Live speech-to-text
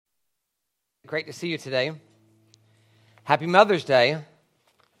Great to see you today. Happy Mother's Day.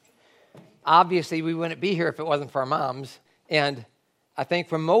 Obviously, we wouldn't be here if it wasn't for our moms. And I think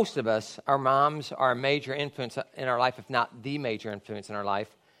for most of us, our moms are a major influence in our life, if not the major influence in our life.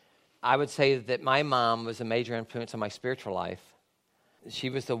 I would say that my mom was a major influence on my spiritual life. She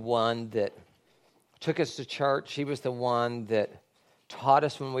was the one that took us to church. She was the one that taught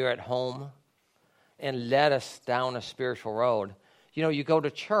us when we were at home and led us down a spiritual road. You know, you go to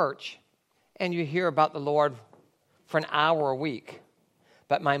church and you hear about the Lord for an hour a week.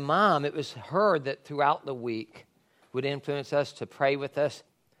 But my mom, it was her that throughout the week would influence us to pray with us.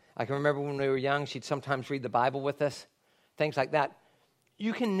 I can remember when we were young, she'd sometimes read the Bible with us, things like that.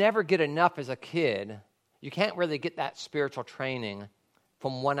 You can never get enough as a kid. You can't really get that spiritual training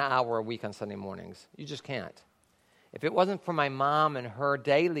from 1 hour a week on Sunday mornings. You just can't. If it wasn't for my mom and her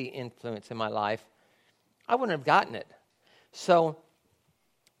daily influence in my life, I wouldn't have gotten it. So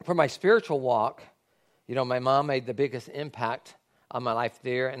for my spiritual walk, you know, my mom made the biggest impact on my life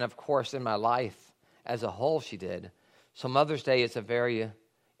there, and of course in my life as a whole she did. So Mother's Day is a very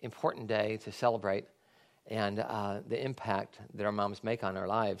important day to celebrate and the impact that our moms make on our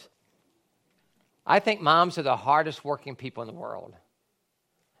lives. I think moms are the hardest working people in the world.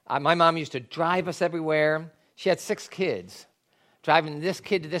 My mom used to drive us everywhere. She had 6 kids, driving this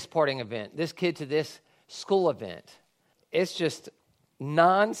kid to this sporting event, this kid to this school event. It's just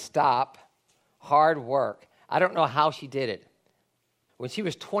nonstop hard work. I don't know how she did it. When she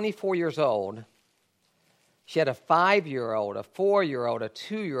was 24 years old, she had a 5-year-old, a 4-year-old, a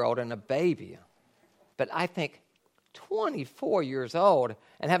 2-year-old, and a baby. But I think 24 years old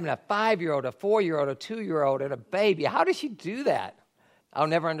and having a 5-year-old, a 4-year-old, a 2-year-old, and a baby, how did she do that? I'll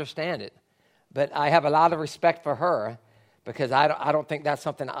never understand it. But I have a lot of respect for her because I don't think that's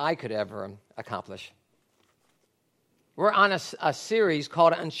something I could ever accomplish. We're on a series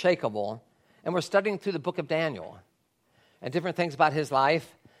called Unshakable, and we're studying through the book of Daniel and different things about his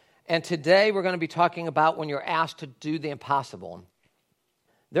life. And today we're going to be talking about when you're asked to do the impossible.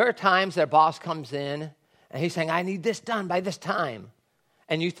 There are times that a boss comes in and he's saying, I need this done by this time.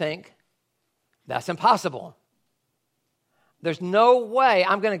 And you think, that's impossible. There's no way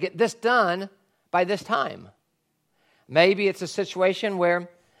I'm going to get this done by this time. Maybe it's a situation where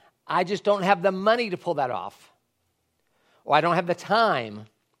I just don't have the money to pull that off. Or I don't have the time.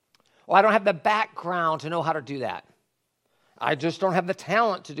 Or I don't have the background to know how to do that. I just don't have the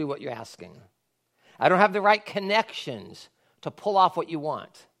talent to do what you're asking. I don't have the right connections to pull off what you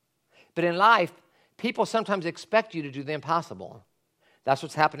want. But in life, people sometimes expect you to do the impossible. That's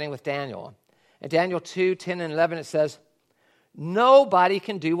what's happening with Daniel. In Daniel 2, 10 and 11, it says, nobody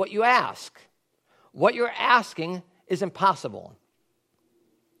can do what you ask. What you're asking is impossible.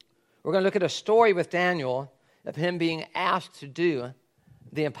 We're going to look at a story with Daniel of him being asked to do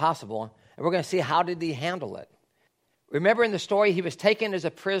the impossible, and we're going to see how did he handle it. Remember in the story, he was taken as a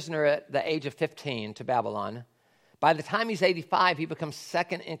prisoner at the age of 15 to Babylon. By the time he's 85, he becomes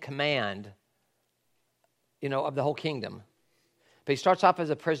second in command, of the whole kingdom. But he starts off as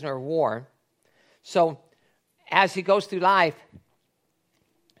a prisoner of war. So as he goes through life,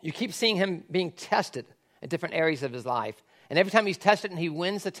 you keep seeing him being tested in different areas of his life. And every time he's tested and he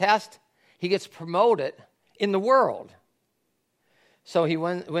wins the test, he gets promoted in the world. So he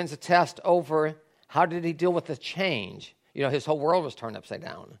wins a test over how did he deal with the change. His whole world was turned upside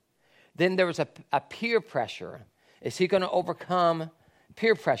down. Then there was a peer pressure. Is he going to overcome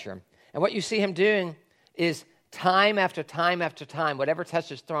peer pressure? And what you see him doing is time after time after time, whatever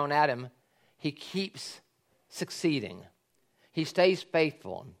test is thrown at him, he keeps succeeding. He stays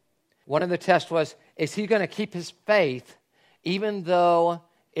faithful. One of the tests was, is he going to keep his faith even though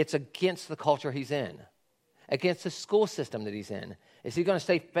it's against the culture he's in, against the school system that he's in? Is he going to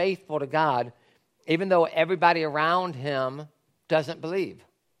stay faithful to God even though everybody around him doesn't believe?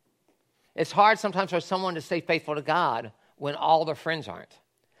 It's hard sometimes for someone to stay faithful to God when all their friends aren't.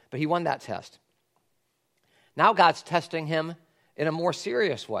 But he won that test. Now God's testing him in a more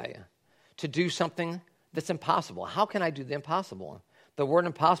serious way to do something that's impossible. How can I do the impossible? The word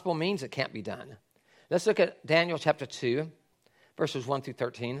impossible means it can't be done. Let's look at Daniel chapter 2, verses 1 through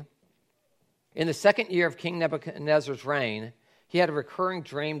 13. In the second year of King Nebuchadnezzar's reign, he had a recurring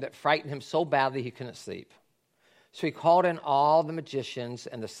dream that frightened him so badly he couldn't sleep. So he called in all the magicians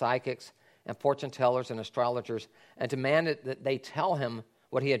and the psychics and fortune tellers and astrologers and demanded that they tell him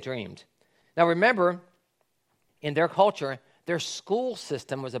what he had dreamed. Now remember, in their culture, their school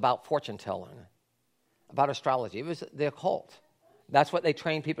system was about fortune telling, about astrology. It was the occult. That's what they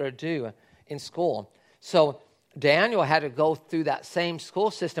trained people to do in school. So Daniel had to go through that same school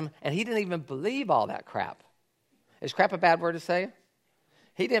system, and he didn't even believe all that crap. Is crap a bad word to say?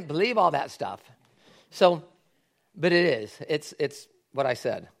 He didn't believe all that stuff. So, but it is. It's what I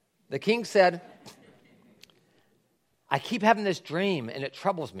said. The king said, I keep having this dream and it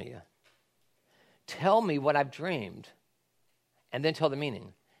troubles me. Tell me what I've dreamed and then tell the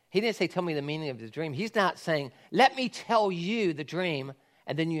meaning. He didn't say, tell me the meaning of the dream. He's not saying, let me tell you the dream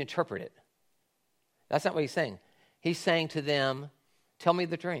and then you interpret it. That's not what he's saying. He's saying to them, tell me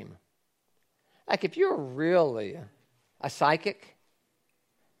the dream. Like if you're really a psychic,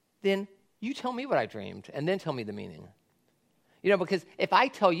 then you tell me what I dreamed and then tell me the meaning. Because if I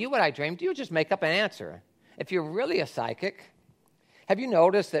tell you what I dreamed, you'll just make up an answer. If you're really a psychic, have you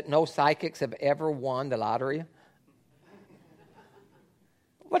noticed that no psychics have ever won the lottery?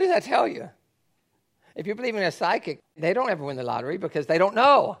 What does that tell you? If you believe in a psychic, they don't ever win the lottery because they don't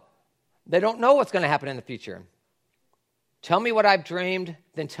know. They don't know what's going to happen in the future. Tell me what I've dreamed,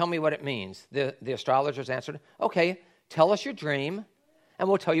 then tell me what it means. The astrologers answered, okay, tell us your dream, and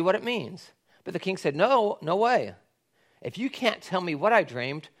we'll tell you what it means. But the king said, no way. If you can't tell me what I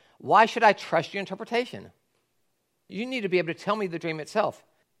dreamed, why should I trust your interpretation? You need to be able to tell me the dream itself.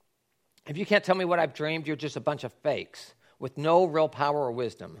 If you can't tell me what I've dreamed, you're just a bunch of fakes with no real power or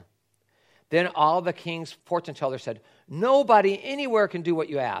wisdom. Then all the king's fortune tellers said, nobody anywhere can do what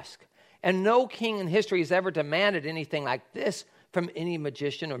you ask. And no king in history has ever demanded anything like this from any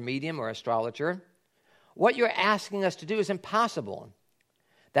magician or medium or astrologer. What you're asking us to do is impossible.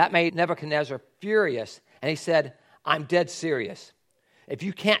 That made Nebuchadnezzar furious, and he said, I'm dead serious. If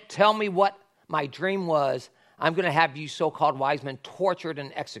you can't tell me what my dream was, I'm going to have you so-called wise men tortured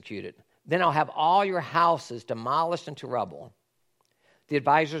and executed. Then I'll have all your houses demolished into rubble. The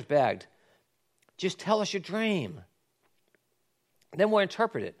advisors begged, just tell us your dream. Then we'll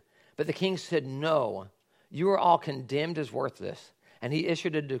interpret it. But the king said, no, you are all condemned as worthless. And he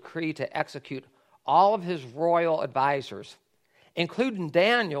issued a decree to execute all of his royal advisors, including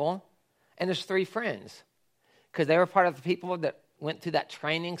Daniel and his 3 friends, because they were part of the people that went through that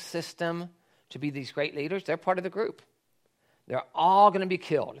training system to be these great leaders. They're part of the group. They're all going to be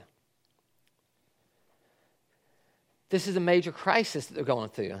killed. This is a major crisis that they're going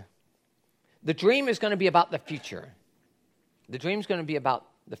through. The dream is going to be about the future. The dream is going to be about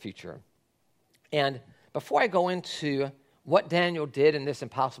the future. And before I go into what Daniel did in this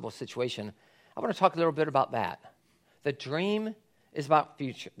impossible situation, I want to talk a little bit about that. The dream is about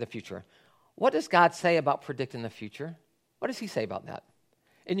the future. What does God say about predicting the future? What does he say about that?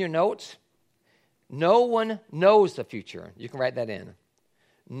 In your notes, no one knows the future. You can write that in.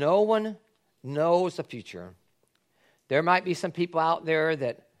 No one knows the future. There might be some people out there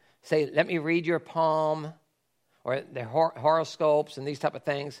that say, let me read your palm, or their horoscopes and these type of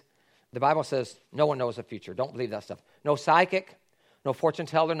things. The Bible says no one knows the future. Don't believe that stuff. No psychic, no fortune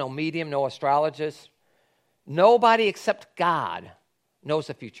teller, no medium, no astrologist. Nobody except God knows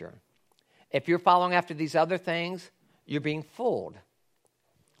the future. If you're following after these other things, you're being fooled.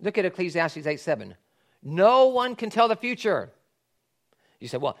 Look at Ecclesiastes 8:7. No one can tell the future. You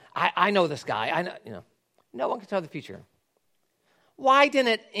say, well, I know this guy. I know. No one can tell the future. Why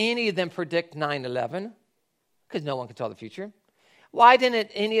didn't any of them predict 9/11? Because no one can tell the future. Why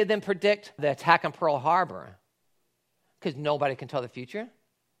didn't any of them predict the attack on Pearl Harbor? Because nobody can tell the future.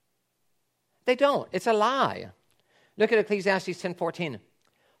 They don't. It's a lie. Look at Ecclesiastes 10:14.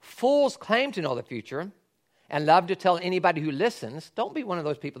 Fools claim to know the future and love to tell anybody who listens. Don't be one of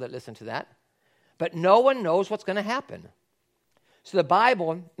those people that listen to that. But no one knows what's going to happen. So the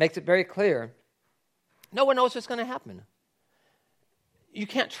Bible makes it very clear. No one knows what's going to happen. You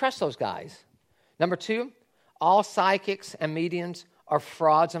can't trust those guys. Number 2, all psychics and mediums are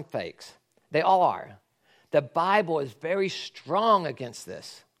frauds and fakes. They all are. The Bible is very strong against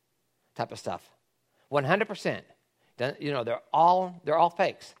this type of stuff. 100%. They're all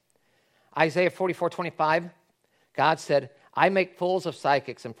fakes. Isaiah 44:25, God said, I make fools of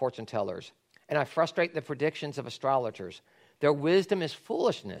psychics and fortune tellers, and I frustrate the predictions of astrologers. Their wisdom is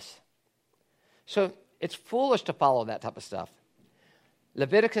foolishness. So it's foolish to follow that type of stuff.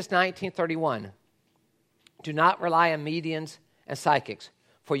 Leviticus 19:31, do not rely on mediums and psychics,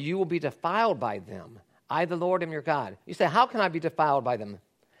 for you will be defiled by them. I, the Lord, am your God. You say, how can I be defiled by them?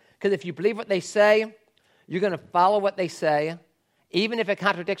 Because if you believe what they say, you're going to follow what they say, even if it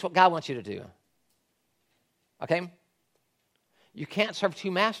contradicts what God wants you to do. Okay? You can't serve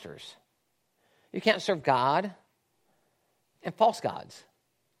 2 masters. You can't serve God and false gods.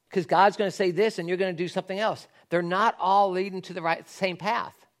 Because God's going to say this and you're going to do something else. They're not all leading to the same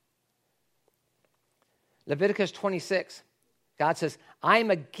path. Leviticus 26, God says,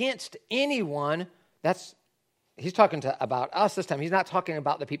 I'm against anyone. He's talking about us this time. He's not talking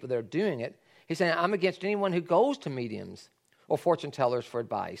about the people that are doing it. He's saying, I'm against anyone who goes to mediums or fortune tellers for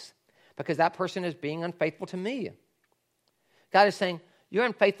advice, because that person is being unfaithful to me. God is saying, you're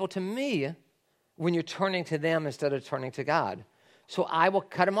unfaithful to me when you're turning to them instead of turning to God. So I will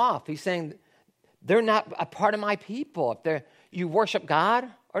cut them off. He's saying, they're not a part of my people. If you worship God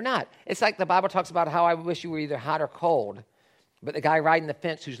or not. It's like the Bible talks about how I wish you were either hot or cold. But the guy riding the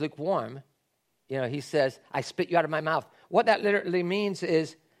fence who's lukewarm, he says, I spit you out of my mouth. What that literally means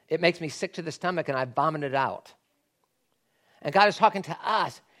is it makes me sick to the stomach and I vomit it out. And God is talking to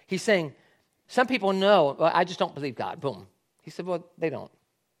us. He's saying, some people know, well, I just don't believe God. Boom. He said, well, they don't.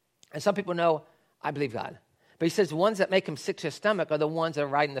 And some people know, I believe God. But he says the ones that make him sick to his stomach are the ones that are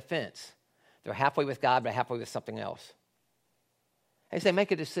riding the fence. They're halfway with God, but halfway with something else. He said,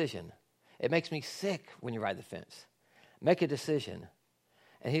 make a decision. It makes me sick when you ride the fence. Make a decision.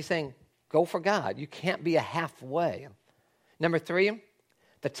 And he's saying, go for God. You can't be a halfway. Number 3,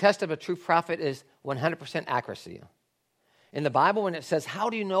 the test of a true prophet is 100% accuracy. In the Bible, when it says, how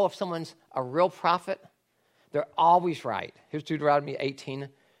do you know if someone's a real prophet? They're always right. Here's Deuteronomy 18,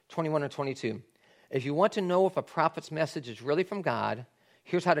 21 and 22. If you want to know if a prophet's message is really from God,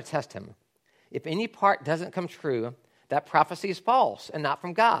 here's how to test him. If any part doesn't come true, that prophecy is false and not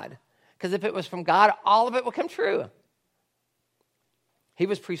from God. Because if it was from God, all of it would come true. He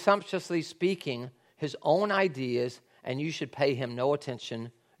was presumptuously speaking his own ideas, and you should pay him no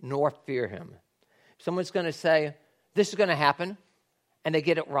attention nor fear him. If someone's going to say, this is going to happen, and they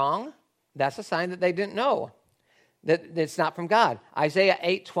get it wrong, that's a sign that they didn't know, that it's not from God. Isaiah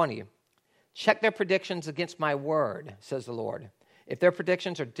 8:20, check their predictions against my word, says the Lord. If their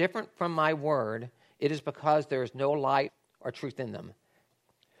predictions are different from my word, it is because there is no light or truth in them.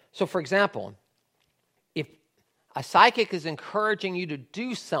 So, for example, if a psychic is encouraging you to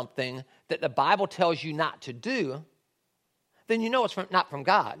do something that the Bible tells you not to do, then you know it's not from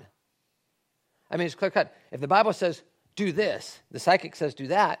God. I mean, it's clear cut. If the Bible says, do this, the psychic says, do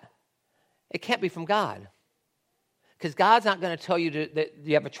that, it can't be from God. Because God's not going to tell you that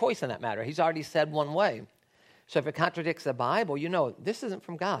you have a choice in that matter. He's already said one way. So if it contradicts the Bible, you know this isn't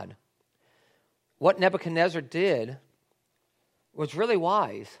from God. What Nebuchadnezzar did was really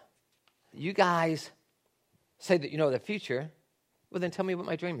wise. You guys say that you know the future. Well, then tell me what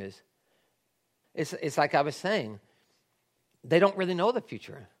my dream is. It's like I was saying. They don't really know the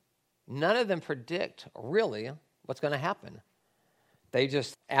future. None of them predict really what's going to happen. They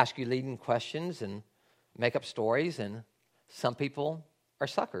just ask you leading questions and make up stories, and some people are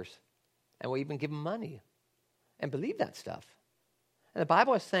suckers, and we even give them money and believe that stuff. And the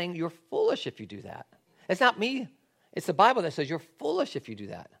Bible is saying you're foolish if you do that. It's not me. It's the Bible that says you're foolish if you do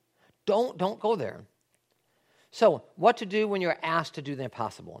that. Don't go there. So what to do when you're asked to do the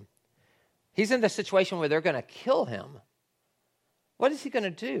impossible? He's in the situation where they're going to kill him. What is he going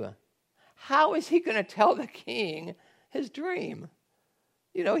to do? How is he going to tell the king his dream?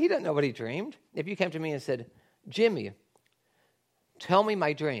 He doesn't know what he dreamed. If you came to me and said, Jimmy, tell me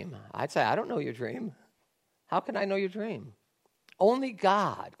my dream, I'd say, I don't know your dream. How can I know your dream? Only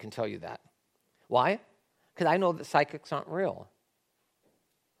God can tell you that. Why? Because I know that psychics aren't real.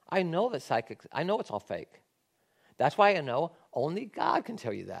 I know it's all fake. That's why I know only God can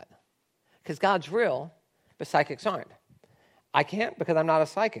tell you that. Because God's real, but psychics aren't. I can't because I'm not a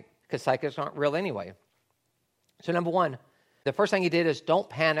psychic, because psychics aren't real anyway. So number 1, the first thing he did is don't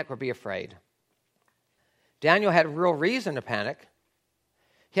panic or be afraid. Daniel had real reason to panic.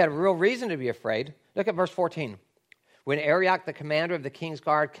 He had a real reason to be afraid. Look at verse 14. When Arioch, the commander of the king's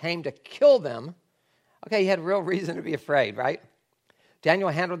guard, came to kill them, he had real reason to be afraid, right? Daniel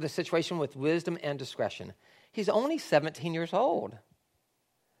handled the situation with wisdom and discretion. He's only 17 years old,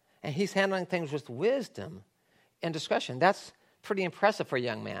 and he's handling things with wisdom and discretion. That's pretty impressive for a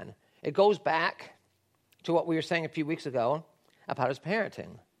young man. It goes back to what we were saying a few weeks ago about his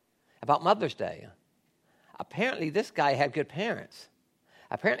parenting, about Mother's Day. Apparently, this guy had good parents.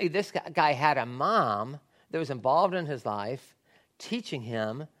 Apparently, this guy had a mom that was involved in his life, teaching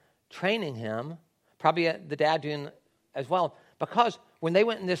him, training him, probably the dad doing as well. Because when they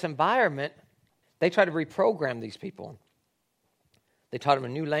went in this environment, they tried to reprogram these people. They taught them a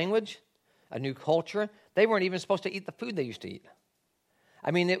new language, a new culture. They weren't even supposed to eat the food they used to eat.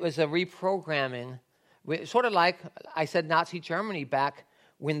 I mean, it was a reprogramming, sort of like I said Nazi Germany back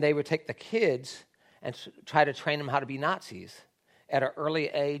when they would take the kids and try to train them how to be Nazis at an early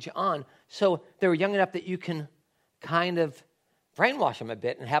age on. So they were young enough that you can kind of brainwash them a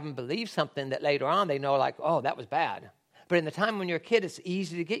bit and have them believe something that later on they know, like, oh, that was bad. But in the time when you're a kid, it's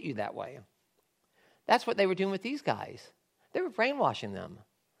easy to get you that way. That's what they were doing with these guys. They were brainwashing them,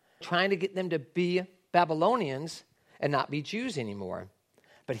 trying to get them to be Babylonians and not be Jews anymore.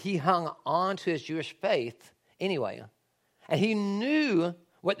 But he hung on to his Jewish faith anyway. And he knew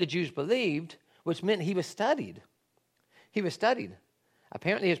what the Jews believed, which meant he was studied. He was studied.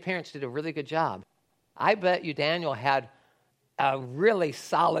 Apparently his parents did a really good job. I bet you Daniel had a really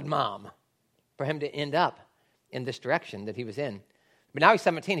solid mom for him to end up in this direction that he was in. But now he's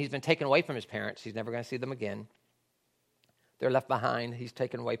 17. He's been taken away from his parents. He's never going to see them again. They're left behind. He's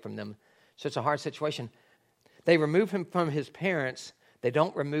taken away from them. So it's a hard situation. They remove him from his parents. They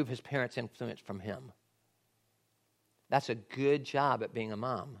don't remove his parents' influence from him. That's a good job at being a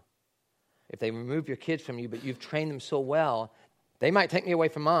mom. If they remove your kids from you, but you've trained them so well, they might take me away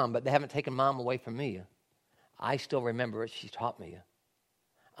from mom, but they haven't taken mom away from me. I still remember what she taught me.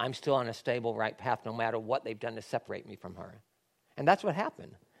 I'm still on a stable, right path, no matter what they've done to separate me from her. And that's what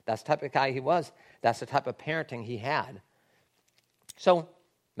happened. That's the type of guy he was. That's the type of parenting he had. So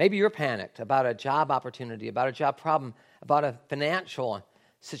maybe you're panicked about a job opportunity, about a job problem, about a financial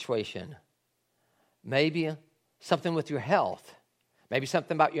situation. Maybe something with your health. Maybe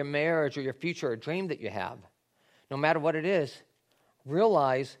something about your marriage or your future, or a dream that you have. No matter what it is,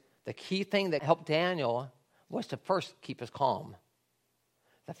 realize the key thing that helped Daniel was to first keep his calm.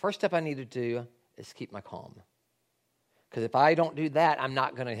 The first step I need to do is keep my calm. Because if I don't do that, I'm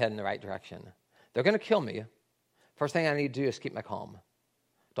not going to head in the right direction. They're going to kill me. First thing I need to do is keep my calm.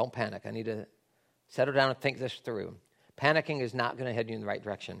 Don't panic. I need to settle down and think this through. Panicking is not going to head you in the right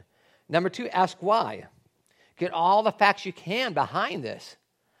direction. Number 2, ask why. Get all the facts you can behind this.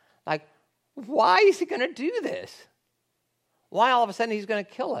 Like, why is he going to do this? Why all of a sudden he's going to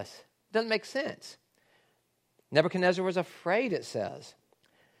kill us? It doesn't make sense. Nebuchadnezzar was afraid, it says.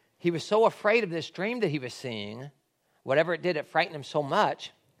 He was so afraid of this dream that he was seeing, whatever it did, it frightened him so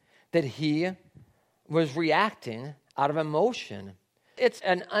much that he was reacting out of emotion. It's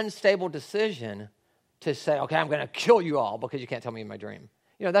an unstable decision to say, okay, I'm going to kill you all because you can't tell me in my dream.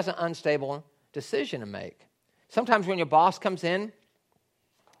 You know, that's an unstable decision to make. Sometimes when your boss comes in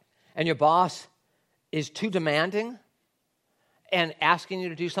and your boss is too demanding and asking you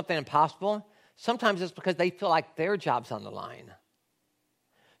to do something impossible, sometimes it's because they feel like their job's on the line.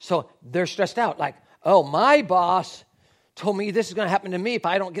 So they're stressed out, like, oh, my boss told me this is going to happen to me if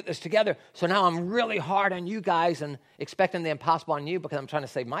I don't get this together. So now I'm really hard on you guys and expecting the impossible on you because I'm trying to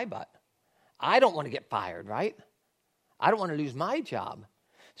save my butt. I don't want to get fired, right? I don't want to lose my job.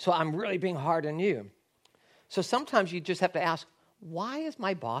 So I'm really being hard on you. So sometimes you just have to ask, why is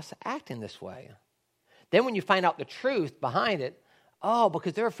my boss acting this way? Then when you find out the truth behind it, oh,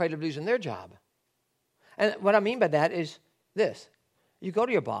 because they're afraid of losing their job. And what I mean by that is this. You go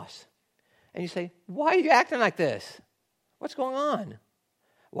to your boss and you say, why are you acting like this? What's going on?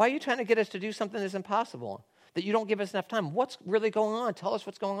 Why are you trying to get us to do something that's impossible, that you don't give us enough time? What's really going on? Tell us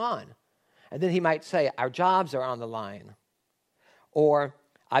what's going on. And then he might say, our jobs are on the line. Or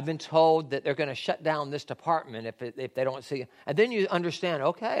I've been told that they're going to shut down this department if they don't see it. And then you understand,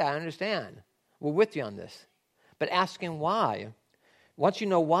 okay, I understand. We're with you on this. But asking why, once you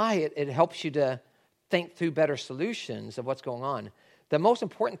know why, it helps you to think through better solutions of what's going on. The most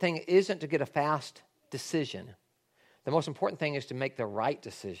important thing isn't to get a fast decision. The most important thing is to make the right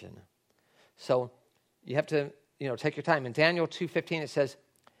decision. So you have to, take your time. In Daniel 2:15, it says,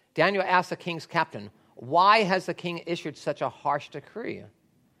 Daniel asked the king's captain, why has the king issued such a harsh decree?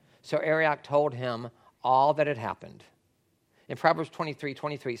 So Arioch told him all that had happened. In Proverbs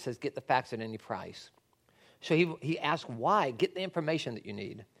 23:23, it says, get the facts at any price. So he asked why. Get the information that you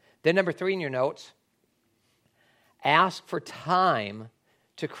need. Then number 3 in your notes, ask for time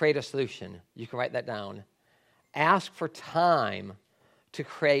to create a solution. You can write that down. Ask for time to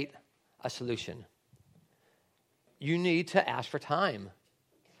create a solution. You need to ask for time.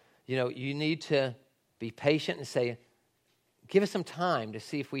 You need to be patient and say, give us some time to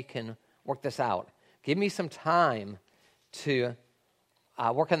see if we can work this out. Give me some time to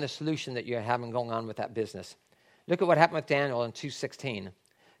work on the solution that you're having going on with that business. Look at what happened with Daniel in 2:16.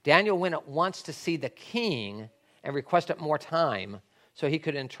 Daniel went at once to see the king and requested more time so he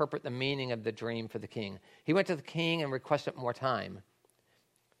could interpret the meaning of the dream for the king. He went to the king and requested more time.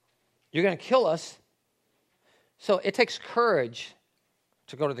 You're going to kill us. So it takes courage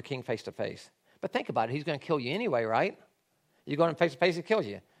to go to the king face to face. But think about it. He's going to kill you anyway, right? You go to him face to face, he kills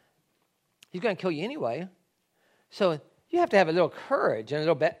you. He's going to kill you anyway. So you have to have a little courage and a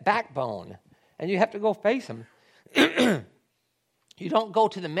little backbone. And you have to go face him. You don't go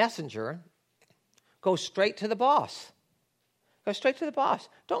to the messenger. Go straight to the boss. Go straight to the boss.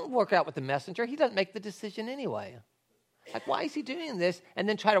 Don't work out with the messenger. He doesn't make the decision anyway. Like, why is he doing this? And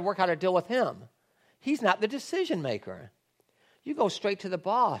then try to work out a deal with him. He's not the decision maker. You go straight to the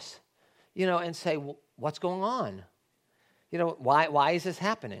boss, and say, well, what's going on? Why is this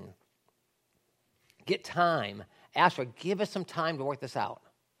happening? Get time. Ask for, give us some time to work this out.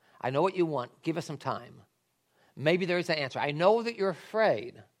 I know what you want. Give us some time. Maybe there is an answer. I know that you're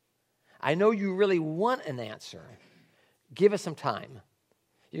afraid. I know you really want an answer. Give us some time.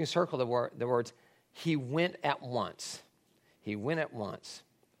 You can circle the words, he went at once. He went at once,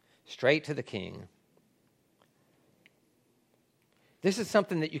 straight to the king. This is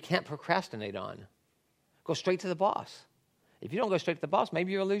something that you can't procrastinate on. Go straight to the boss. If you don't go straight to the boss,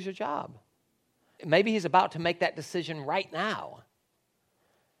 maybe you'll lose your job. Maybe he's about to make that decision right now.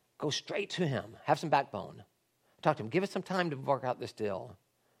 Go straight to him. Have some backbone. Talk to him. Give us some time to work out this deal.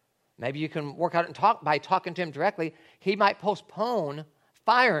 Maybe you can work out it by talking to him directly. He might postpone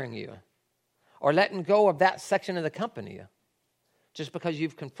firing you or letting go of that section of the company just because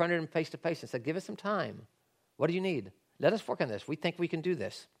you've confronted him face to face and said, give us some time. What do you need? Let us work on this. We think we can do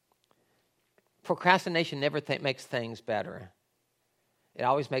this. Procrastination never makes things better. It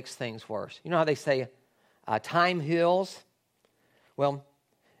always makes things worse. You know how they say time heals? Well,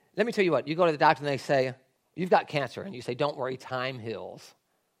 let me tell you what. You go to the doctor and they say, you've got cancer. And you say, don't worry, time heals.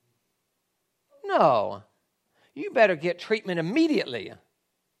 No. You better get treatment immediately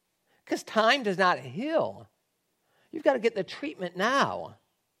because time does not heal. You've got to get the treatment now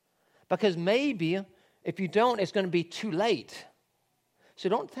because maybe if you don't, it's going to be too late. So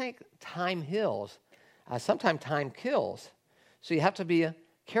don't think time heals. Sometimes time kills. So you have to be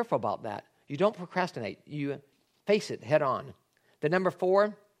careful about that. You don't procrastinate. You face it head on. The number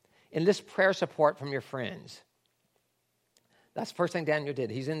 4, enlist prayer support from your friends. That's the first thing Daniel did.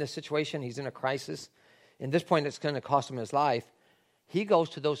 He's in this situation. He's in a crisis. At this point, it's going to cost him his life. He goes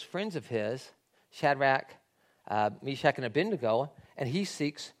to those friends of his, Shadrach, Meshach, and Abednego, and he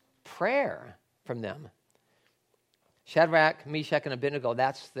seeks prayer from them. Shadrach, Meshach, and Abednego,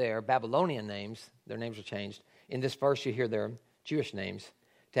 that's their Babylonian names. Their names are changed. In this verse, you hear their Jewish names.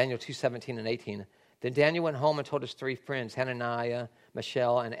 Daniel 2:17 and 18. Then Daniel went home and told his 3 friends, Hananiah,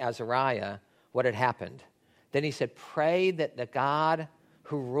 Mishael, and Azariah, what had happened. Then he said, pray that the God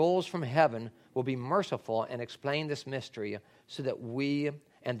who rules from heaven will be merciful and explain this mystery so that we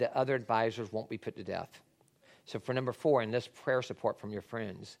and the other advisors won't be put to death. So for number 4, enlist prayer support from your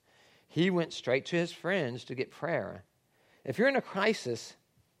friends. He went straight to his friends to get prayer. If you're in a crisis,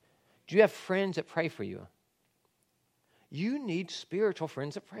 do you have friends that pray for you? You need spiritual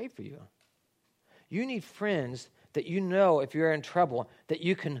friends that pray for you. You need friends that you know if you're in trouble that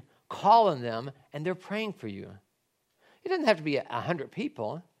you can call on them and they're praying for you. It doesn't have to be 100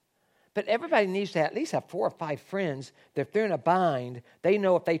 people, but everybody needs to at least have 4 or 5 friends that if they're in a bind, they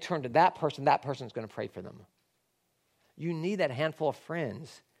know if they turn to that person's going to pray for them. You need that handful of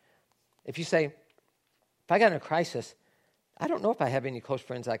friends. If you say, if I got in a crisis, I don't know if I have any close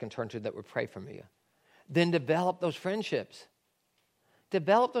friends I can turn to that would pray for me. Then develop those friendships.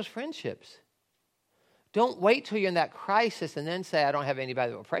 Develop those friendships. Don't wait till you're in that crisis and then say, I don't have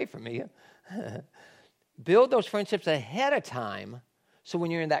anybody that will pray for me. Build those friendships ahead of time so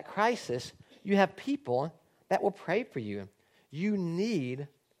when you're in that crisis, you have people that will pray for you. You need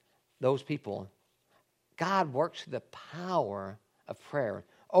those people. God works through the power of prayer.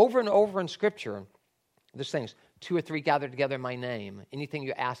 Over and over in Scripture, there's things, 2 or 3 gathered together in my name. Anything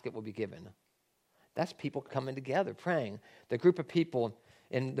you ask, it will be given. That's people coming together, praying. The group of people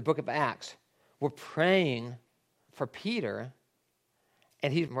in the book of Acts were praying for Peter,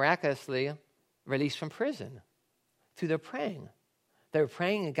 and he's miraculously released from prison through their praying. They were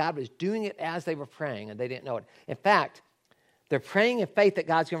praying, and God was doing it as they were praying, and they didn't know it. In fact, they're praying in faith that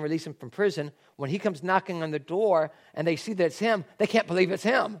God's going to release him from prison. When he comes knocking on the door, and they see that it's him, they can't believe it's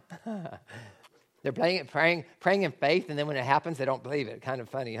him. They're praying in faith, and then when it happens, they don't believe it. Kind of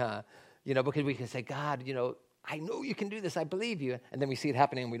funny, huh? You know, because we can say, God, you know, I know you can do this. I believe you. And then we see it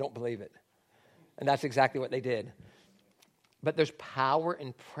happening, and we don't believe it. And that's exactly what they did. But there's power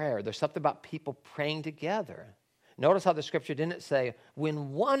in prayer. There's something about people praying together. Notice how the Scripture didn't say,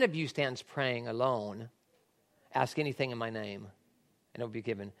 when one of you stands praying alone, ask anything in my name, and it will be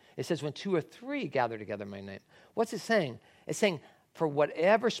given. It says, when 2 or 3 gather together in my name. What's it saying? It's saying, for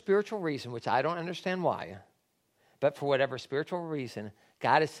whatever spiritual reason, which I don't understand why, but for whatever spiritual reason,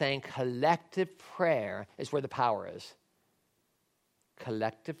 God is saying collective prayer is where the power is.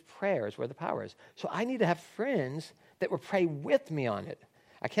 Collective prayer is where the power is. So I need to have friends that will pray with me on it.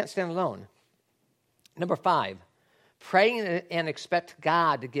 I can't stand alone. Number 5, pray and expect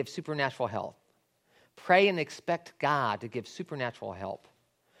God to give supernatural help. Pray and expect God to give supernatural help.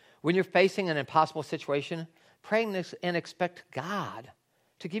 When you're facing an impossible situation, pray and expect God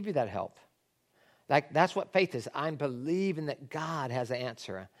to give you that help. Like, that's what faith is. I'm believing that God has an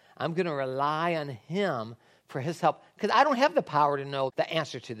answer. I'm going to rely on him for his help because I don't have the power to know the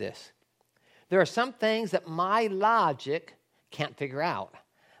answer to this. There are some things that my logic can't figure out.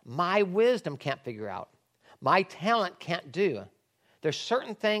 My wisdom can't figure out. My talent can't do. There's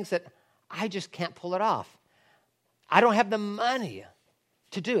certain things that I just can't pull it off. I don't have the money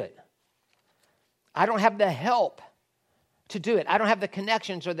to do it. I don't have the help to do it. I don't have the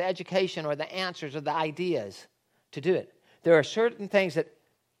connections or the education or the answers or the ideas to do it. There are certain things that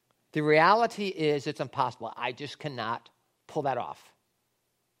the reality is it's impossible. I just cannot pull that off.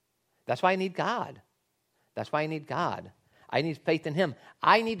 That's why I need God. That's why I need God. I need faith in him.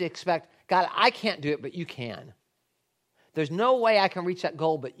 I need to expect, God, I can't do it, but you can. There's no way I can reach that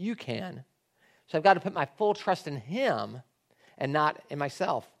goal, but you can. So I've got to put my full trust in him and not in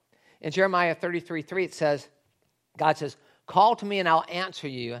myself. In Jeremiah 33:3, it says, God says, call to me and I'll answer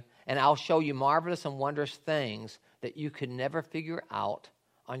you, and I'll show you marvelous and wondrous things that you could never figure out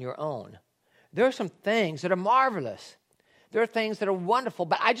on your own. There are some things that are marvelous. There are things that are wonderful,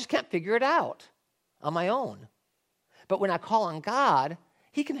 but I just can't figure it out on my own. But when I call on God,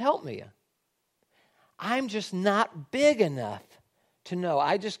 he can help me. I'm just not big enough to know.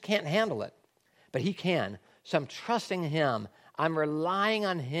 I just can't handle it. But he can. So I'm trusting him. I'm relying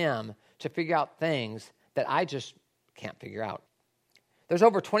on him to figure out things that I just can't figure out. There's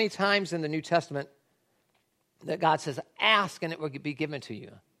over 20 times in the New Testament that God says, ask and it will be given to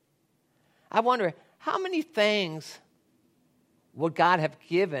you. I wonder, how many things would God have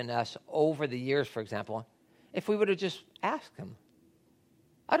given us over the years, for example, if we would have just asked him?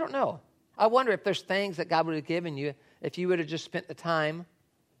 I don't know. I wonder if there's things that God would have given you if you would have just spent the time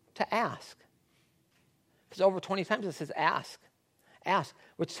to ask. Because over 20 times it says ask,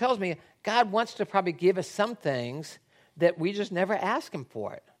 which tells me God wants to probably give us some things that we just never ask him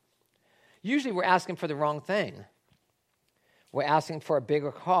for it. Usually we're asking for the wrong thing. We're asking for a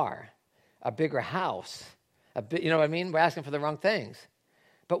bigger car, a bigger house, you know what I mean? We're asking for the wrong things.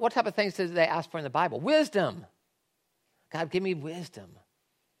 But what type of things did they ask for in the Bible? Wisdom. God, give me wisdom.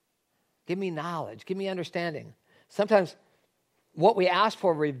 Give me knowledge. Give me understanding. Sometimes what we ask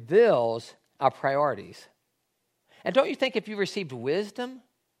for reveals our priorities. And don't you think if you received wisdom,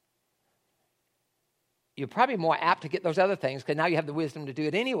 you're probably more apt to get those other things because now you have the wisdom to do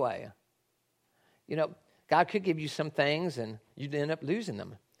it anyway. You know, God could give you some things and you'd end up losing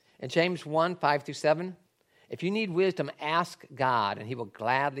them. In James 1:5-7, if you need wisdom, ask God and he will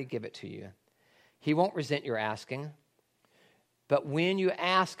gladly give it to you. He won't resent your asking. But when you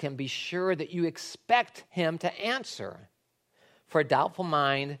ask him, be sure that you expect him to answer. For a doubtful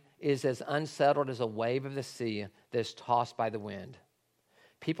mind is as unsettled as a wave of the sea that is tossed by the wind.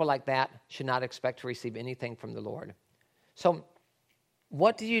 People like that should not expect to receive anything from the Lord. So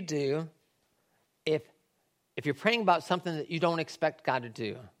what do you do if you're praying about something that you don't expect God to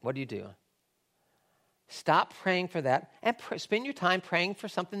do? What do? Stop praying for that and spend your time praying for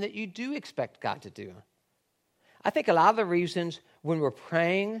something that you do expect God to do. I think a lot of the reasons when we're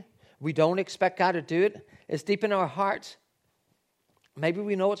praying, we don't expect God to do it is deep in our hearts. Maybe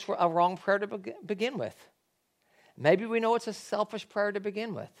we know it's a wrong prayer to begin with. Maybe we know it's a selfish prayer to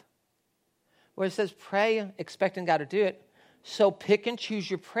begin with. Where it says pray expecting God to do it, so pick and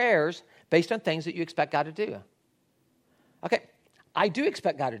choose your prayers based on things that you expect God to do. Okay, I do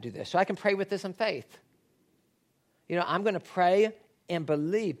expect God to do this, so I can pray with this in faith. You know, I'm going to pray and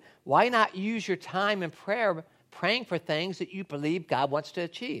believe. Why not use your time in prayer praying for things that you believe God wants to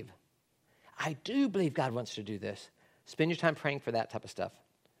achieve? I do believe God wants to do this. Spend your time praying for that type of stuff.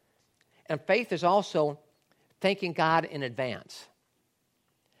 And faith is also thanking God in advance.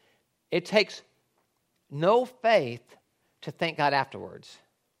 It takes no faith to thank God afterwards.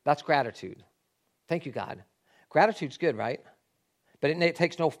 That's gratitude. Thank you, God. Gratitude's good, right? But it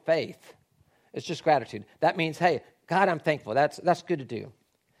takes no faith. It's just gratitude. That means, hey, God, I'm thankful. That's good to do.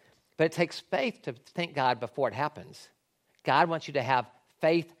 But it takes faith to thank God before it happens. God wants you to have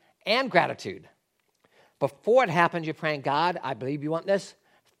faith and gratitude. Before it happens, you're praying, God, I believe you want this.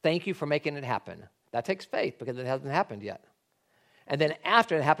 Thank you for making it happen. That takes faith because it hasn't happened yet. And then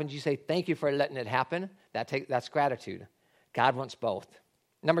after it happens, you say, thank you for letting it happen. That's gratitude. God wants both.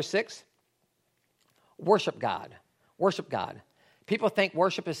 Number 6, worship God. Worship God. People think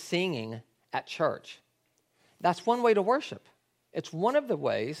worship is singing at church. That's one way to worship. It's one of the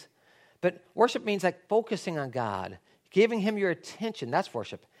ways. But worship means like focusing on God, giving him your attention. That's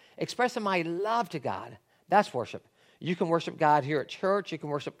worship. Expressing my love to God. That's worship. You can worship God here at church. You can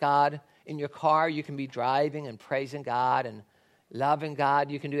worship God in your car. You can be driving and praising God and loving God.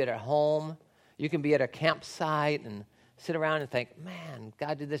 You can do it at home. You can be at a campsite and sit around and think, man,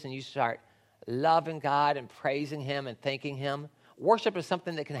 God did this. And you start loving God and praising him and thanking him. Worship is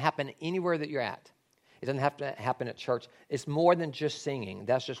something that can happen anywhere that you're at. It doesn't have to happen at church. It's more than just singing.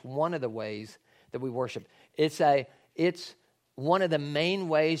 That's just one of the ways that we worship. It's one of the main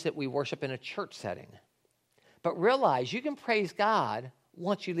ways that we worship in a church setting. But realize you can praise God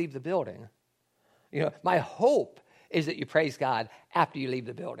once you leave the building. You know, my hope is that you praise God after you leave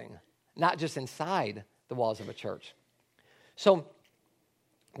the building, not just inside the walls of a church. So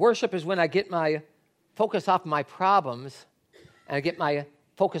worship is when I get my focus off my problems and I get my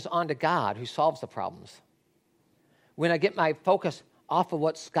focus onto God who solves the problems. When I get my focus off of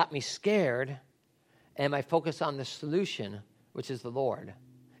what's got me scared and my focus on the solution, which is the Lord.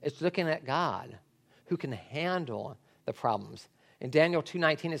 It's looking at God who can handle the problems. In Daniel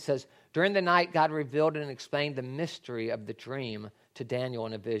 2:19 it says, during the night God revealed and explained the mystery of the dream to Daniel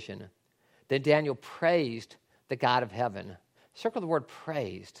in a vision. Then Daniel praised the God of heaven. Circle the word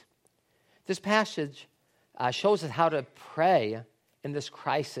praised. This passage shows us how to pray in this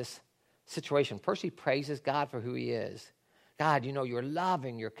crisis situation. First, he praises God for who he is. God, you know, you're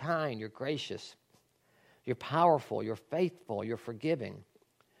loving, you're kind, you're gracious, you're powerful, you're faithful, you're forgiving.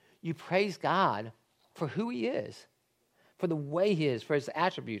 You praise God for who he is, for the way he is, for his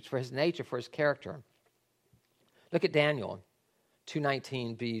attributes, for his nature, for his character. Look at Daniel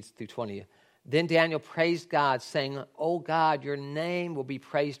 2:19b through 20. Then Daniel praised God, saying, "O God, your name will be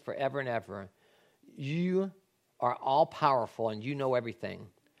praised forever and ever. You are all powerful and you know everything."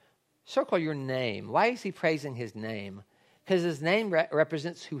 Circle your name. Why is he praising his name? Because his name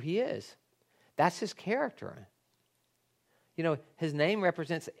represents who he is. That's his character. You know, his name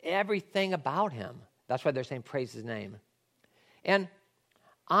represents everything about him. That's why they're saying praise his name. And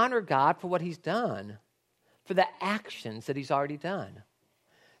honor God for what he's done, for the actions that he's already done.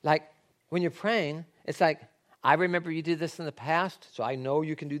 Like when you're praying, it's like, I remember you did this in the past, so I know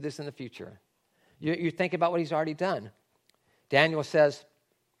you can do this in the future. You're thinking about what he's already done. Daniel says,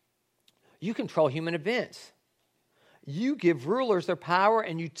 you control human events. You give rulers their power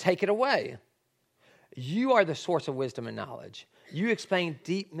and you take it away. You are the source of wisdom and knowledge. You explain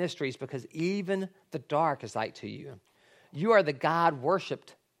deep mysteries because even the dark is light to you. You are the God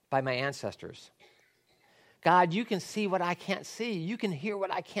worshipped by my ancestors. God, you can see what I can't see. You can hear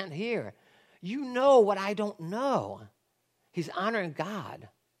what I can't hear. You know what I don't know. He's honoring God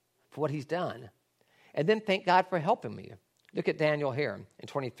for what he's done. And then thank God for helping me. Look at Daniel here in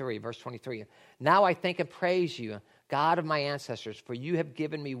 23, verse 23. Now I thank and praise you, God of my ancestors, for you have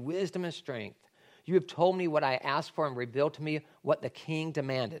given me wisdom and strength. You have told me what I asked for and revealed to me what the king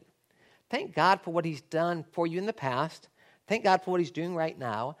demanded. Thank God for what he's done for you in the past. Thank God for what he's doing right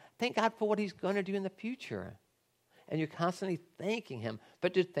now. Thank God for what he's going to do in the future. And you're constantly thanking him.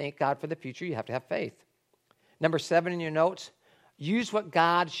 But to thank God for the future, you have to have faith. Number 7 in your notes, use what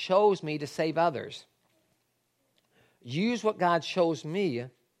God shows me to save others. Use what God shows me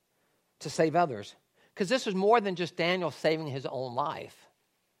to save others. Because this is more than just Daniel saving his own life.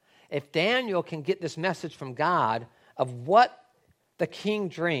 If Daniel can get this message from God of what the king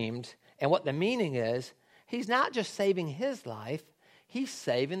dreamed and what the meaning is, he's not just saving his life, he's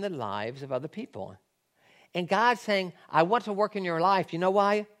saving the lives of other people. And God's saying, I want to work in your life. You know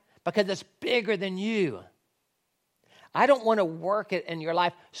why? Because it's bigger than you. I don't want to work it in your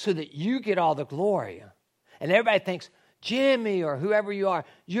life so that you get all the glory. And everybody thinks, Jimmy or whoever you are,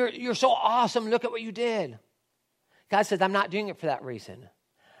 you're so awesome. Look at what you did. God says, I'm not doing it for that reason.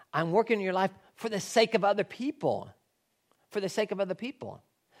 I'm working in your life for the sake of other people. For the sake of other people.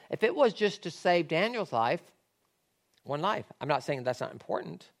 If it was just to save Daniel's life, one life. I'm not saying that's not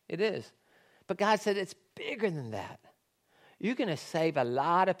important. It is. But God said it's bigger than that. You're going to save a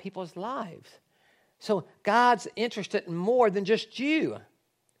lot of people's lives. So God's interested in more than just you.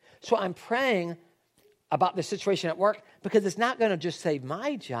 So I'm praying about the situation at work because it's not going to just save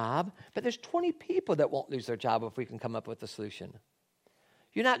my job, but there's 20 people that won't lose their job if we can come up with a solution.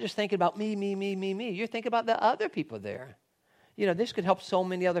 You're not just thinking about me. You're thinking about the other people there. You know, this could help so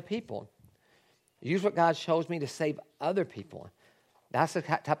many other people. Use what God shows me to save other people. That's the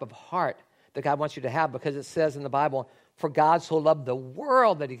type of heart that God wants you to have because it says in the Bible, for God so loved the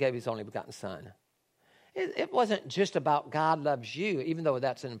world that he gave his only begotten son. It wasn't just about God loves you, even though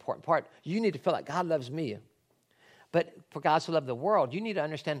that's an important part. You need to feel like God loves me. But for God so loved the world, you need to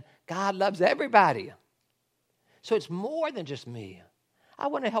understand God loves everybody. So it's more than just me. I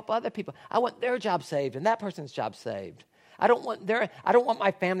want to help other people. I want their job saved and that person's job saved. I don't want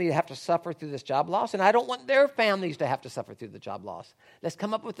my family to have to suffer through this job loss, and I don't want their families to have to suffer through the job loss. Let's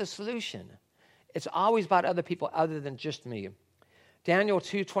come up with a solution. It's always about other people other than just me. Daniel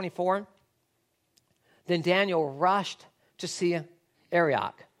 2:24. Then Daniel rushed to see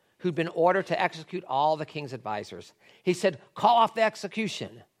Arioch, who'd been ordered to execute all the king's advisors. He said, call off the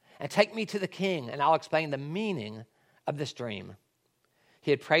execution. and take me to the king, and I'll explain the meaning of this dream.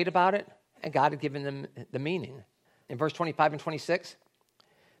 He had prayed about it, and God had given them the meaning. In verse 25 and 26,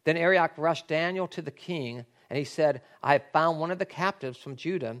 then Arioch rushed Daniel to the king, and he said, I have found one of the captives from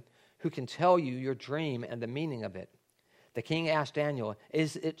Judah who can tell you your dream and the meaning of it. The king asked Daniel,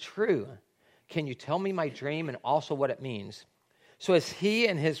 is it true? Can you tell me my dream and also what it means? So as he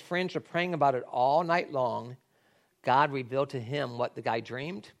and his friends were praying about it all night long, God revealed to him what the guy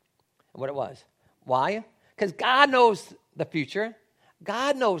dreamed and what it was. Why? Because God knows the future.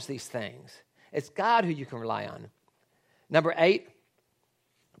 God knows these things. It's God who you can rely on. Number 8,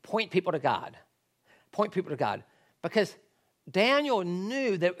 point people to God. Point people to God. Because Daniel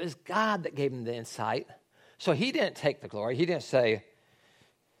knew that it was God that gave him the insight. So he didn't take the glory. He didn't say,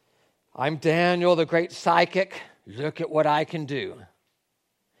 I'm Daniel, the great psychic. Look at what I can do.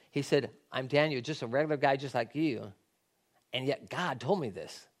 He said, I'm Daniel, just a regular guy just like you. And yet God told me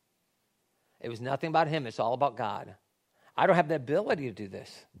this. It was nothing about him. It's all about God. I don't have the ability to do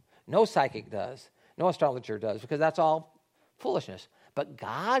this. No psychic does. No astrologer does, because that's all foolishness. But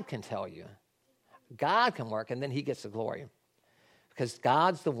God can tell you. God can work, and then he gets the glory. Because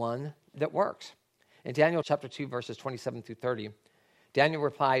God's the one that works. In Daniel chapter 2, verses 27 through 30, Daniel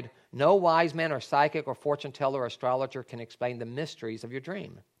replied, no wise man or psychic or fortune teller or astrologer can explain the mysteries of your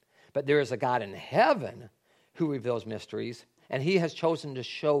dream. But there is a God in heaven who reveals mysteries, and he has chosen to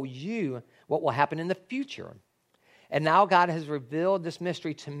show you what will happen in the future. And now God has revealed this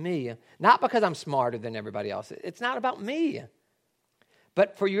mystery to me, not because I'm smarter than everybody else. It's not about me,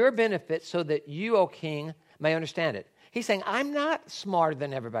 but for your benefit so that you, O king, may understand it. He's saying, I'm not smarter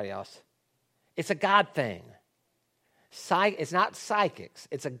than everybody else. It's a God thing. It's not psychics.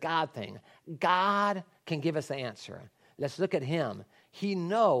 It's a God thing. God can give us the answer. Let's look at him. He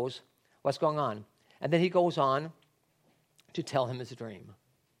knows what's going on. And then he goes on to tell him his dream.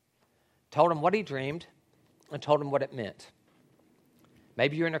 Told him what he dreamed and told him what it meant.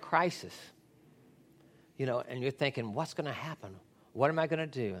 Maybe you're in a crisis, and you're thinking, what's going to happen? What am I going to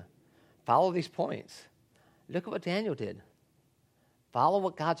do? Follow these points. Look at what Daniel did. Follow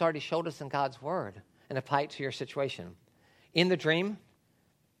what God's already showed us in God's word and apply it to your situation. In the dream,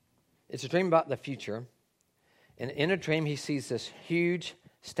 it's a dream about the future. And in a dream, he sees this huge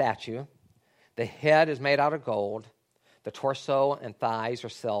statue. The head is made out of gold. The torso and thighs are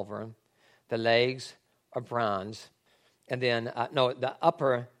silver. The legs are bronze. And then, the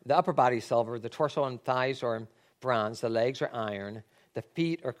upper body is silver. The torso and thighs are bronze. The legs are iron. The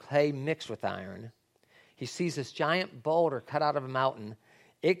feet are clay mixed with iron. He sees this giant boulder cut out of a mountain.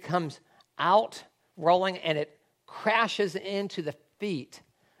 It comes out rolling, and it crashes into the feet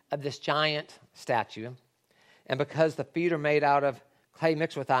of this giant statue. And because the feet are made out of clay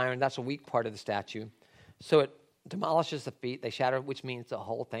mixed with iron, that's a weak part of the statue. So it demolishes the feet. They shatter, which means the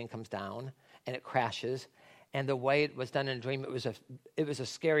whole thing comes down, and it crashes. And the way it was done in a dream, it was a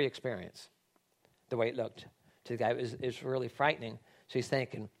scary experience, the way it looked to the guy. It was really frightening. So he's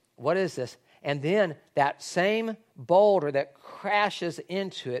thinking, what is this? And then that same boulder that crashes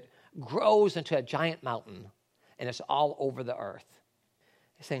into it grows into a giant mountain, and it's all over the earth.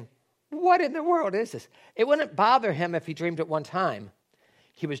 He's saying, what in the world is this? It wouldn't bother him if he dreamed it one time.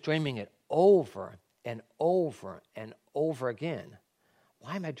 He was dreaming it over and over and over again.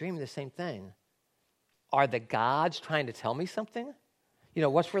 Why am I dreaming the same thing? Are the gods trying to tell me something?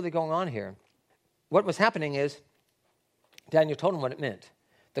 What's really going on here? What was happening is Daniel told him what it meant.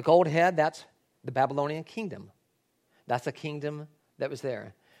 The gold head, that's the Babylonian kingdom. That's a kingdom that was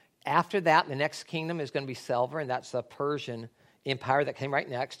there. After that, the next kingdom is going to be silver, and that's the Persian Empire that came right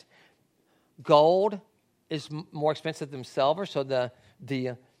next. Gold is more expensive than silver, so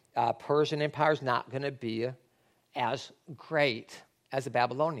the Persian Empire is not going to be as great as the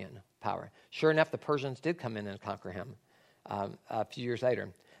Babylonian power. Sure enough, the Persians did come in and conquer him a few years later.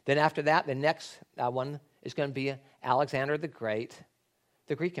 Then after that, the next one is going to be Alexander the Great,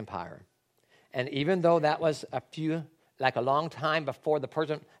 the Greek Empire. And even though that was a long time before the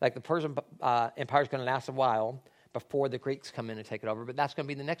Persian Empire is going to last a while before the Greeks come in and take it over, but that's going to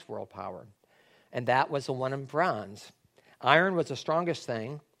be the next world power. And that was the one in bronze. Iron was the strongest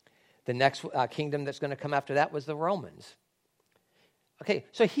thing. The next kingdom that's going to come after that was the Romans. Okay,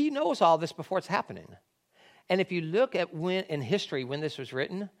 so he knows all this before it's happening. And if you look at when in history when this is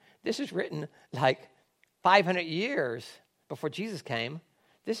written like 500 years before Jesus came.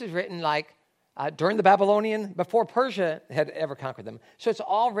 This is written during the Babylonian, before Persia had ever conquered them. So it's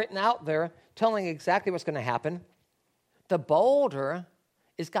all written out there telling exactly what's going to happen. The boulder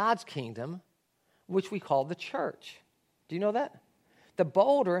is God's kingdom, which we call the church. Do you know that? The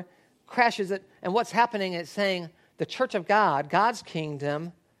boulder crashes it, and what's happening is saying the church of God, God's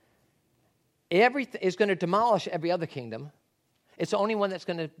kingdom, everything is going to demolish every other kingdom. It's the only one that's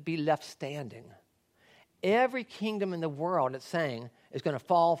going to be left standing. Every kingdom in the world, it's saying, is going to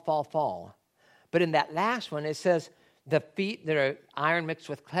fall, fall, fall. But in that last one, it says the feet that are iron mixed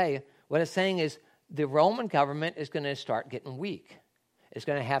with clay, what it's saying is the Roman government is going to start getting weak. It's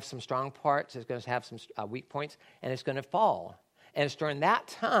going to have some strong parts, it's going to have some weak points, and it's going to fall. And it's during that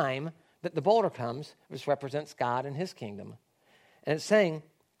time that the boulder comes, which represents God and his kingdom. And it's saying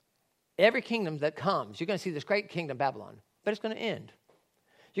every kingdom that comes, you're going to see this great kingdom, Babylon, but it's going to end.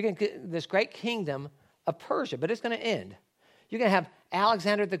 You're going to get this great kingdom of Persia, but it's going to end. You're going to have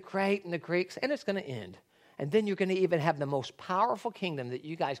Alexander the Great and the Greeks, and it's going to end. And then you're going to even have the most powerful kingdom that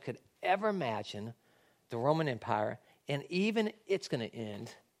you guys could ever imagine, the Roman Empire, and even it's going to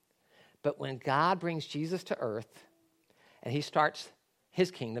end. But when God brings Jesus to earth and he starts his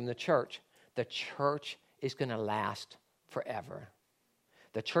kingdom, the church is going to last forever.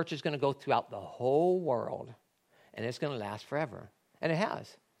 The church is going to go throughout the whole world, and it's going to last forever. And it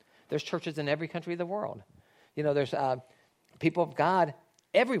has. There's churches in every country of the world. You know, there's people of God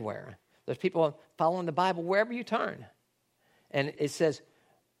everywhere. There's people following the Bible wherever you turn. And it says,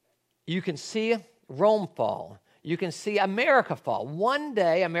 you can see Rome fall. You can see America fall. One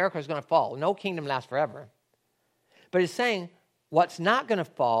day, America is going to fall. No kingdom lasts forever. But it's saying what's not going to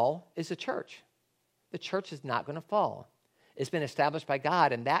fall is the church. The church is not going to fall. It's been established by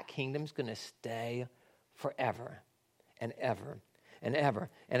God, and that kingdom is going to stay forever and ever and ever.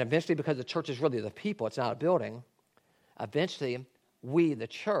 And eventually, because the church is really the people, it's not a building, eventually we, the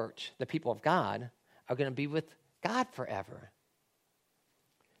church, the people of God, are going to be with God forever.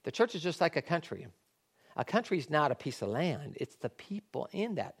 The church is just like a country. A country is not a piece of land. It's the people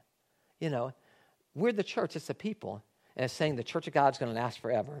in that. You know, we're the church. It's the people. And it's saying the church of God is going to last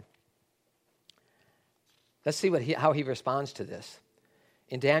forever. Let's see how he responds to this.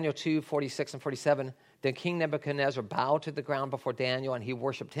 In Daniel 2, 46 and 47, then King Nebuchadnezzar bowed to the ground before Daniel, and he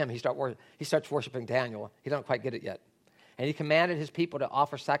worshiped him. He starts worshiping Daniel. He doesn't quite get it yet. And he commanded his people to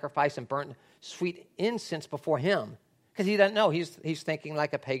offer sacrifice and burnt sweet incense before him, because he doesn't know. He's thinking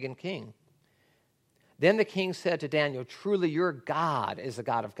like a pagan king. Then the king said to Daniel, truly your God is the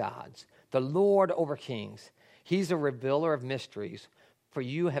God of gods, the Lord over kings. He's a revealer of mysteries, for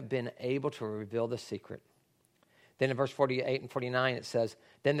you have been able to reveal the secret. Then in verse 48 and 49 it says,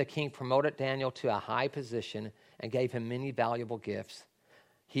 then the king promoted Daniel to a high position and gave him many valuable gifts.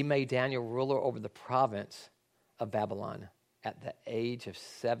 He made Daniel ruler over the province of Babylon. At the age of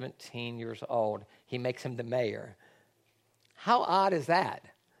 17 years old, he makes him the mayor. How odd is that?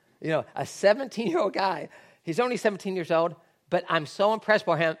 You know, a 17-year-old guy, he's only 17 years old, but I'm so impressed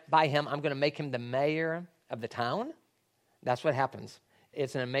by him, I'm going to make him the mayor of the town. That's what happens.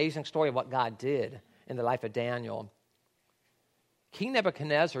 It's an amazing story of what God did in the life of Daniel. King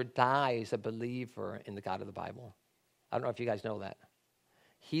Nebuchadnezzar dies a believer in the God of the Bible. I don't know if you guys know that.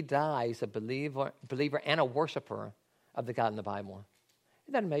 He dies a believer and a worshiper of the God in the Bible.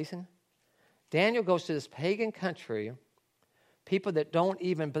 Isn't that amazing? Daniel goes to this pagan country, people that don't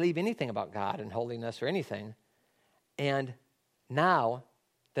even believe anything about God and holiness or anything, and now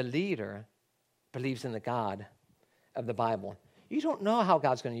the leader believes in the God of the Bible. You don't know how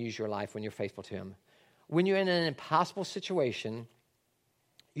God's going to use your life when you're faithful to him. When you're in an impossible situation,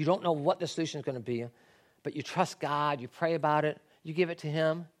 you don't know what the solution is going to be, but you trust God, you pray about it, you give it to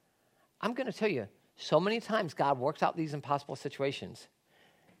him. I'm going to tell you, so many times God works out these impossible situations.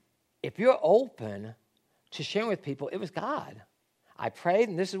 If you're open to sharing with people, it was God. I prayed,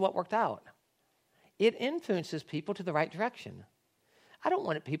 and this is what worked out. It influences people to the right direction. I don't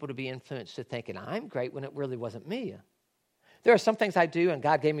want people to be influenced to thinking I'm great when it really wasn't me. There are some things I do, and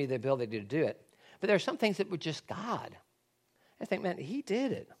God gave me the ability to do it. But there are some things that were just God. I think, man, he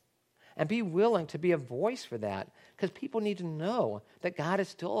did it. And be willing to be a voice for that, because people need to know that God is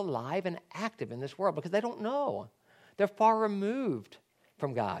still alive and active in this world, because they don't know. They're far removed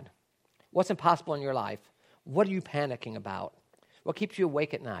from God. What's impossible in your life? What are you panicking about? What keeps you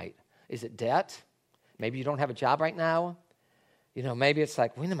awake at night? Is it debt? Maybe you don't have a job right now. You know, maybe it's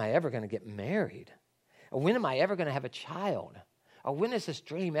like, when am I ever going to get married? Or when am I ever going to have a child? Or when is this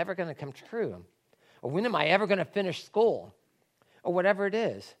dream ever going to come true? Or when am I ever going to finish school? Or whatever it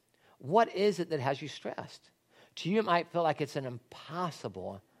is. What is it that has you stressed? To you, it might feel like it's an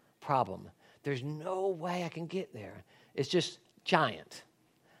impossible problem. There's no way I can get there. It's just giant.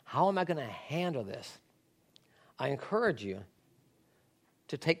 How am I going to handle this? I encourage you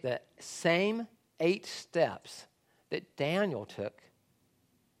to take the same 8 steps that Daniel took.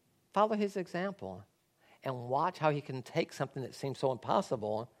 Follow his example and watch how he can take something that seems so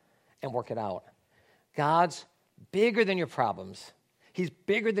impossible and work it out. God's bigger than your problems. He's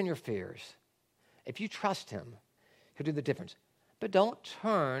bigger than your fears. If you trust him, he'll do the difference. But don't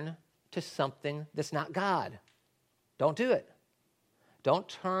turn to something that's not God. Don't do it. Don't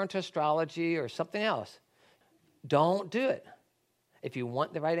turn to astrology or something else. Don't do it. If you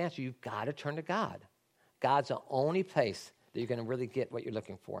want the right answer, you've got to turn to God. God's the only place that you're going to really get what you're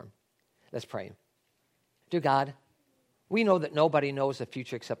looking for. Let's pray. Dear God, we know that nobody knows the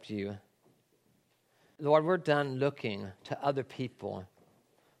future except you. Lord, we're done looking to other people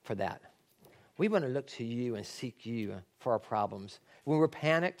for that. We want to look to you and seek you for our problems. When we're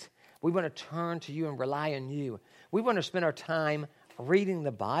panicked, we want to turn to you and rely on you. We want to spend our time reading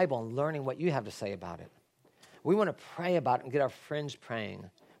the Bible and learning what you have to say about it. We want to pray about it and get our friends praying.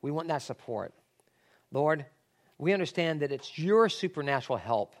 We want that support. Lord, we understand that it's your supernatural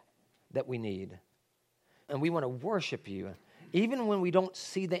help that we need. And we want to worship you. Even when we don't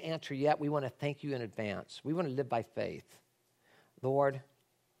see the answer yet, we want to thank you in advance. We want to live by faith. Lord,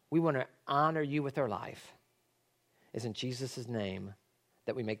 we want to honor you with our life. It's in Jesus' name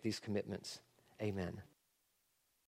that we make these commitments. Amen.